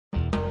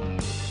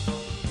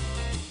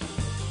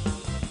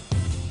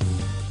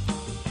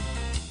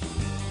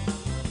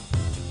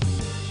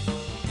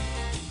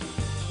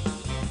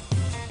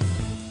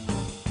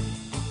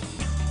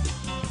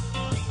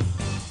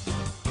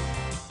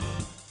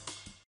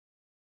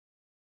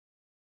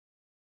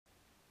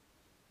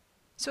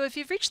So if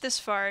you've reached this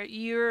far,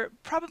 you're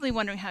probably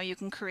wondering how you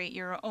can create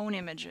your own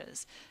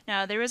images.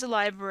 Now, there is a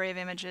library of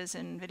images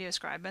in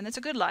VideoScribe, and it's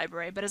a good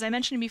library, but as I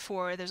mentioned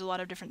before, there's a lot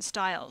of different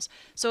styles.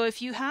 So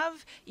if you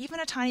have even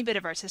a tiny bit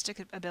of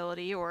artistic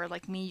ability, or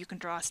like me, you can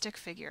draw a stick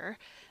figure,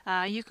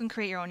 you can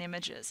create your own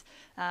images.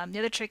 The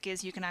other trick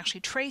is you can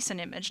actually trace an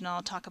image, and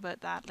I'll talk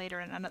about that later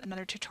in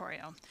another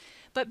tutorial.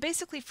 But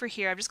basically for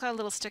here, I've just got a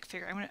little stick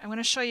figure. I'm going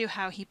to show you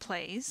how he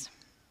plays.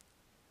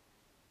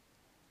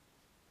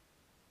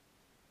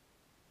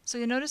 So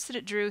you'll notice that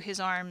it drew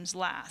his arms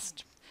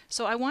last.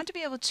 So I want to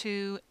be able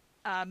to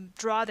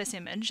draw this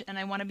image, and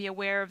I want to be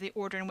aware of the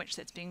order in which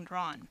it's being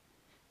drawn.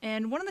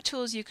 And one of the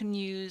tools you can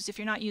use if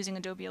you're not using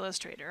Adobe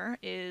Illustrator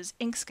is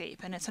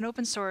Inkscape, and it's an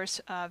open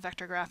source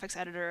vector graphics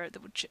editor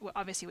that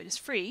obviously is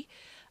free,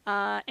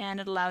 and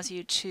it allows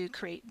you to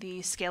create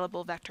the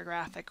scalable vector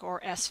graphic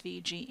or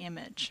SVG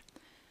image.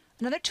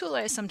 Another tool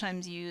I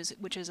sometimes use,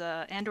 which is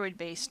an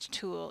Android-based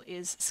tool,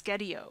 is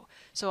Skedio.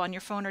 So on your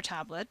phone or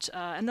tablet,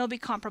 and there'll be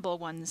comparable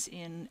ones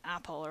in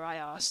Apple or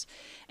iOS.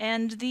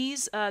 And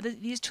these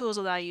tools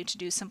allow you to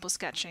do simple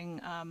sketching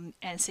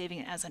and saving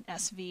it as an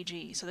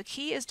SVG. So the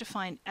key is to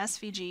find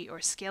SVG or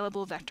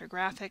Scalable Vector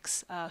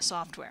Graphics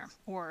software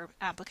or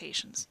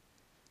applications.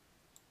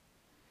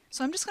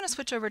 So I'm just going to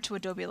switch over to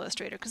Adobe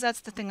Illustrator because that's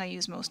the thing I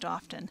use most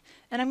often.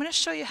 And I'm going to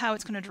show you how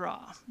it's going to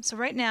draw. So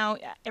right now,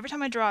 every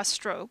time I draw a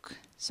stroke,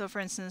 so for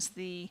instance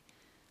the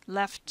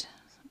left,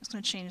 I'm just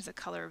going to change the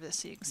color of this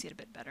so you can see it a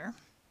bit better.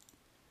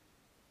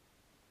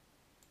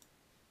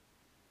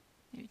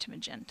 Maybe to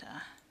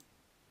magenta.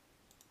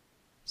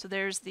 So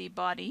there's the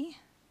body,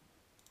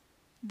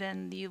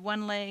 then the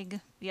one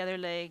leg, the other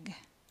leg,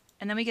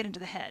 and then we get into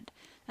the head.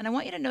 And I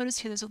want you to notice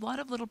here there's a lot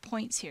of little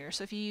points here.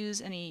 So if you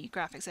use any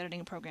graphics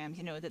editing programs,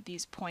 you know that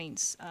these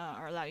points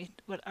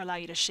would allow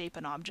you to shape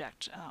an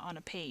object on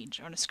a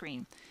page or on a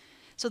screen.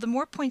 So the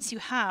more points you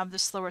have, the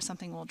slower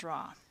something will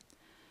draw.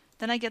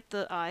 Then I get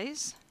the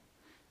eyes.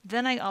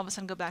 Then I all of a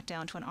sudden go back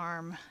down to an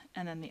arm,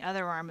 and then the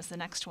other arm is the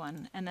next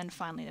one, and then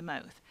finally the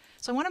mouth.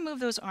 So I want to move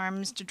those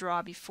arms to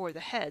draw before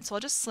the head. So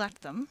I'll just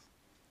select them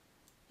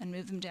and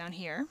move them down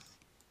here.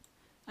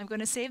 I'm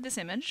going to save this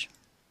image.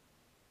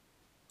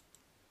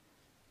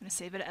 I'm going to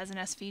save it as an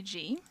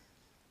SVG,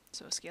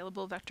 so a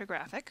scalable vector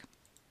graphic.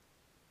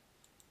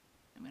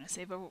 I'm going to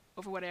save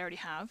over what I already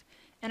have.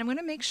 And I'm going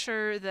to make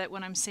sure that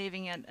when I'm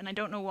saving it, and I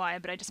don't know why,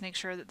 but I just make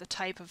sure that the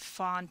type of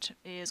font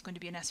is going to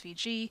be an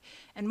SVG.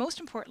 And most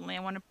importantly,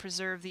 I want to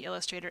preserve the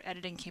Illustrator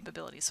editing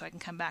capability so I can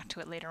come back to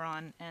it later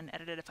on and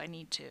edit it if I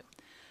need to.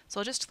 So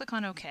I'll just click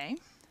on OK.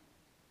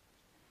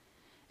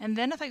 And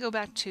then if I go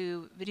back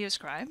to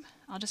VideoScribe,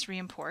 I'll just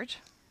re-import.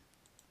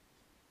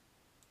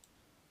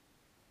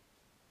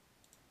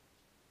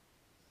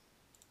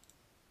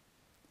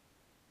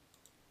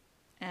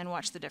 And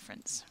watch the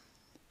difference.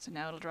 So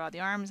now it'll draw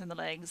the arms and the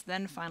legs,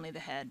 then finally the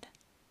head,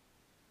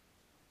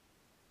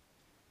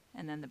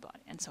 and then the body,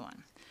 and so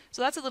on.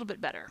 So that's a little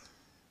bit better.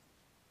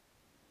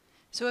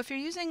 So if you're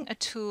using a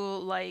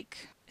tool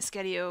like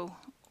Skedio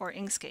or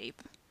Inkscape,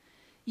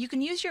 you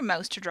can use your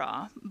mouse to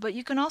draw, but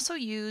you can also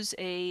use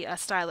a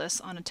stylus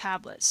on a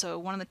tablet. So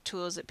one of the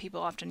tools that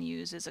people often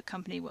use is a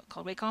company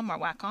called Wacom or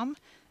Wacom,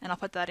 and I'll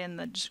put that in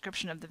the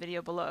description of the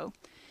video below.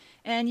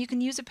 And you can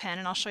use a pen,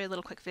 and I'll show you a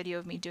little quick video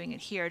of me doing it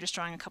here, just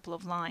drawing a couple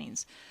of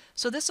lines.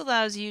 So this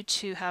allows you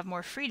to have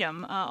more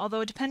freedom,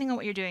 although depending on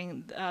what you're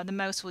doing, the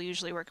mouse will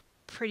usually work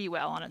pretty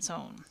well on its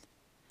own.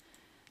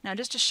 Now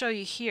just to show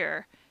you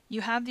here,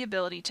 you have the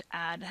ability to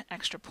add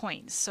extra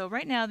points. So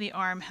right now the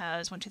arm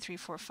has 1, 2, 3,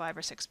 4, 5,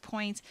 or 6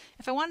 points.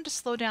 If I wanted to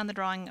slow down the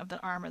drawing of the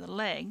arm or the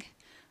leg,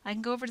 I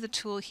can go over to the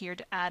tool here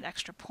to add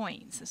extra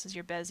points. This is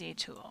your Bezier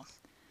tool.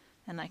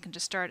 And I can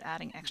just start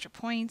adding extra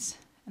points.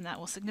 And that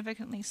will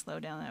significantly slow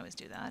down, I always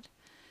do that,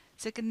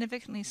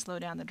 significantly slow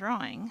down the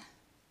drawing.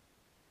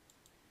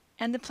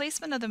 And the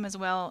placement of them as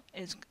well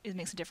it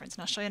makes a difference.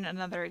 And I'll show you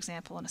another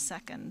example in a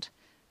second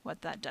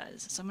what that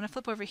does. So I'm going to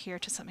flip over here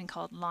to something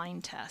called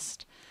line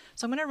test.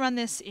 So I'm going to run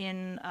this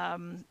in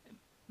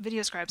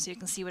VideoScribe so you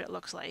can see what it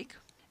looks like.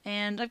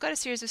 And I've got a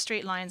series of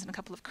straight lines and a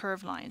couple of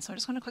curved lines. So I'm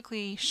just going to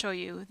quickly show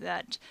you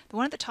that the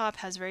one at the top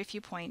has very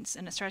few points,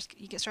 and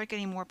you start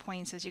getting more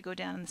points as you go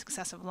down in the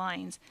successive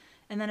lines.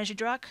 And then as you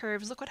draw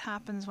curves, look what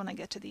happens when I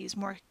get to these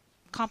more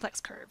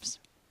complex curves.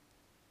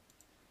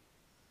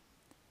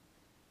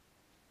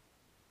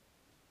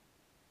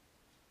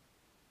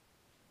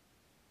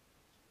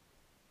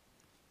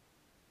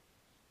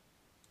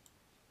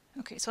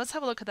 Okay, so let's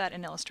have a look at that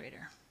in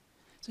Illustrator.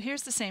 So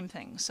here's the same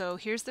thing. So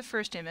here's the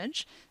first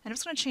image, and I'm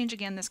just going to change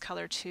again this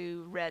color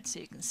to red so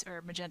you can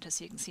or magenta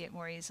so you can see it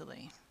more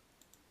easily.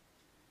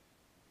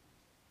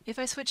 If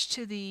I switch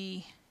to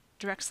the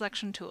direct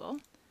selection tool,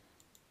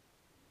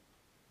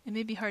 it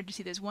may be hard to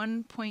see. There's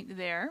one point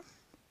there,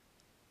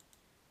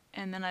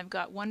 and then I've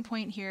got 1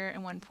 point here,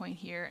 and 1 point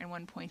here, and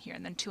 1 point here,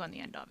 and then 2 on the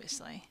end,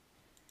 obviously.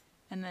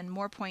 And then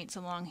more points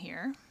along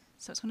here.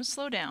 So it's going to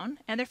slow down,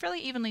 and they're fairly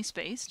evenly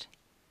spaced.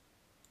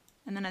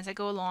 And then as I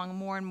go along,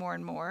 more and more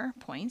and more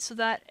points, so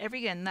that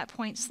again, that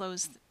point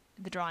slows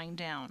the drawing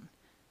down.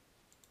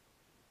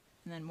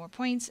 and then more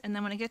points, and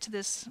then when I get to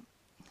this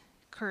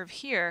curve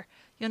here,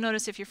 you'll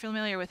notice if you're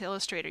familiar with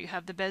Illustrator, you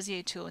have the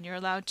Bezier tool, and you're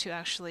allowed to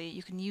actually,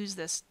 you can use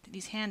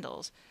these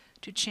handles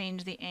to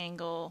change the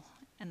angle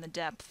and the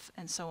depth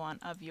and so on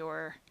of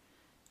your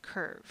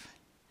curve.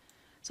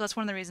 So that's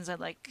one of the reasons I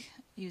like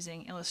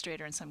using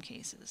Illustrator in some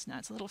cases. Now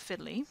it's a little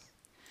fiddly.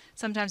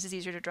 Sometimes it's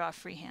easier to draw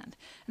freehand.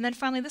 And then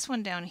finally this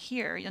one down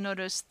here, you'll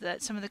notice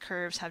that some of the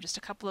curves have just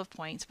a couple of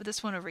points, but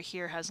this one over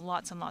here has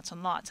lots and lots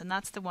and lots, and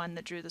that's the one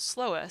that drew the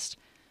slowest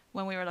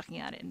when we were looking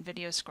at it in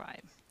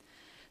VideoScribe.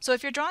 So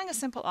if you're drawing a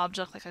simple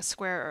object like a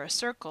square or a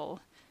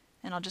circle,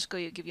 and I'll just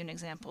give you an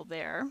example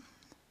there.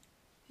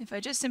 If I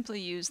just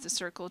simply use the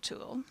circle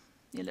tool,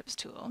 the ellipse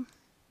tool,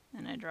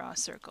 and I draw a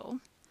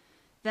circle,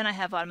 then I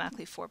have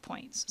automatically 4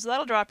 points. So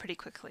that'll draw pretty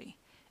quickly.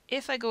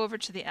 If I go over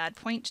to the add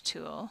point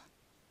tool,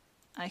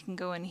 I can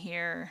go in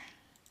here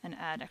and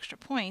add extra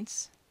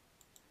points,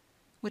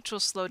 which will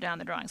slow down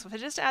the drawing. So if I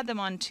just add them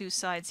on two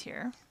sides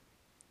here,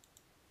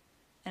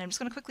 and I'm just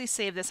going to quickly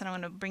save this, and I'm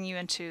going to bring you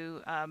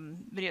into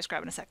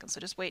VideoScribe in a second, so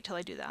just wait till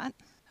I do that.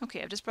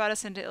 Okay, I've just brought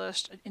us into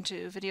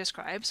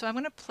VideoScribe, so I'm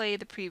going to play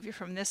the preview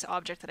from this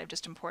object that I've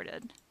just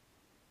imported.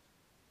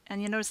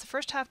 And you'll notice the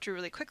first half drew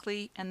really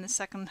quickly, and the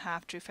second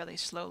half drew fairly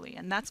slowly,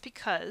 and that's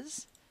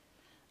because,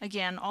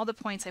 again, all the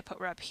points I put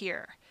were up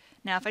here.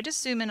 Now if I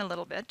just zoom in a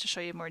little bit to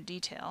show you more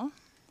detail,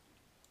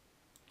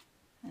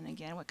 and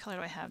again, what color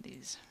do I have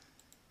these?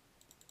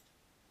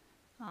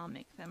 I'll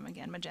make them,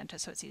 again, magenta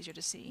so it's easier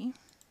to see.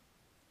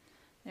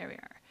 There we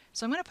are.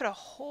 So I'm going to put a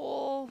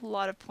whole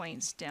lot of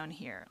points down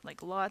here,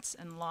 like lots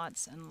and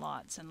lots and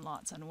lots and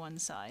lots on one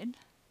side.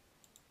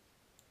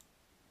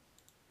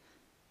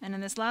 And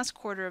in this last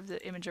quarter of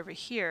the image over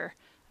here,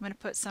 I'm going to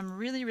put some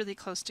really, really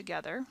close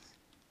together.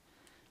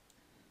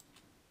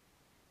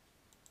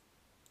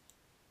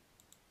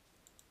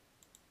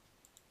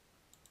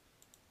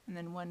 And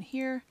then one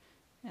here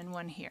and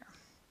one here.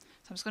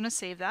 So I'm just going to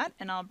save that,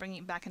 and I'll bring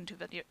it back into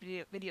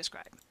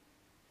VideoScribe.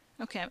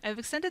 Okay, I've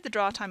extended the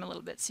draw time a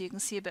little bit so you can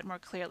see a bit more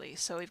clearly.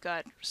 So we've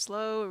got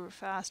slow,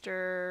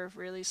 faster,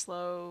 really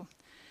slow.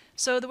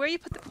 So the way you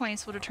put the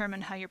points will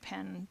determine how your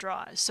pen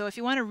draws. So if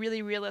you want a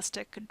really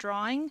realistic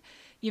drawing,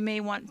 you may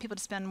want people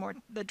to spend more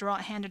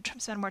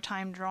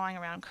time drawing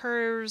around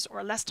curves,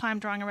 or less time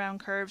drawing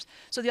around curves.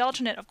 So the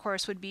alternate, of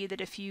course, would be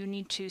that if you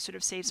need to sort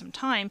of save some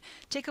time,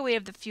 take away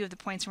a few of the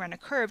points around a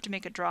curve to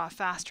make it draw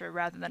faster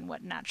rather than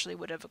what naturally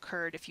would have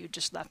occurred if you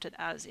just left it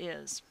as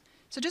is.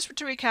 So just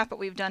to recap what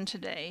we've done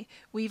today,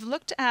 we've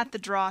looked at the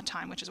draw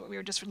time, which is what we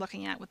were just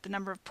looking at with the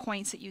number of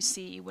points that you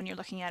see when you're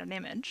looking at an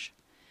image.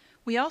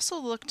 We also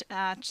looked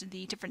at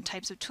the different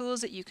types of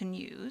tools that you can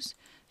use.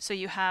 So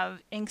you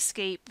have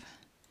Inkscape,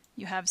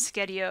 you have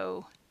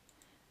Skedio,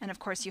 and of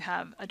course you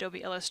have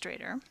Adobe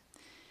Illustrator.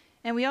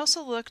 And we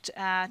also looked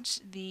at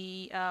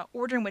the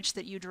order in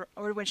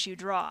which you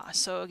draw.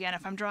 So again,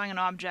 if I'm drawing an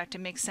object, it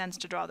makes sense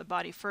to draw the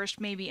body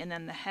first maybe, and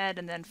then the head,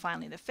 and then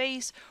finally the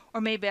face. Or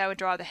maybe I would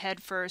draw the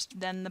head first,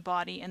 then the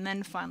body, and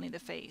then finally the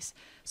face.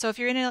 So if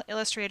you're in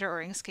Illustrator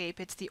or Inkscape,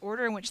 it's the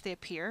order in which they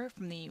appear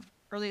from the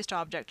earliest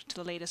object to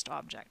the latest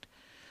object.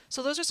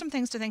 So those are some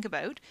things to think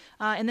about.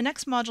 In the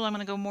next module, I'm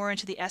going to go more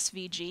into the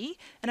SVG,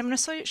 and I'm going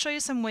to show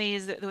you some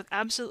ways that with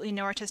absolutely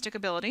no artistic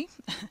ability,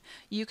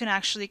 you can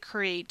actually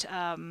create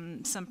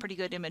some pretty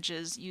good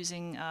images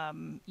using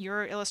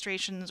your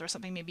illustrations or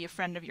something maybe a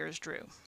friend of yours drew.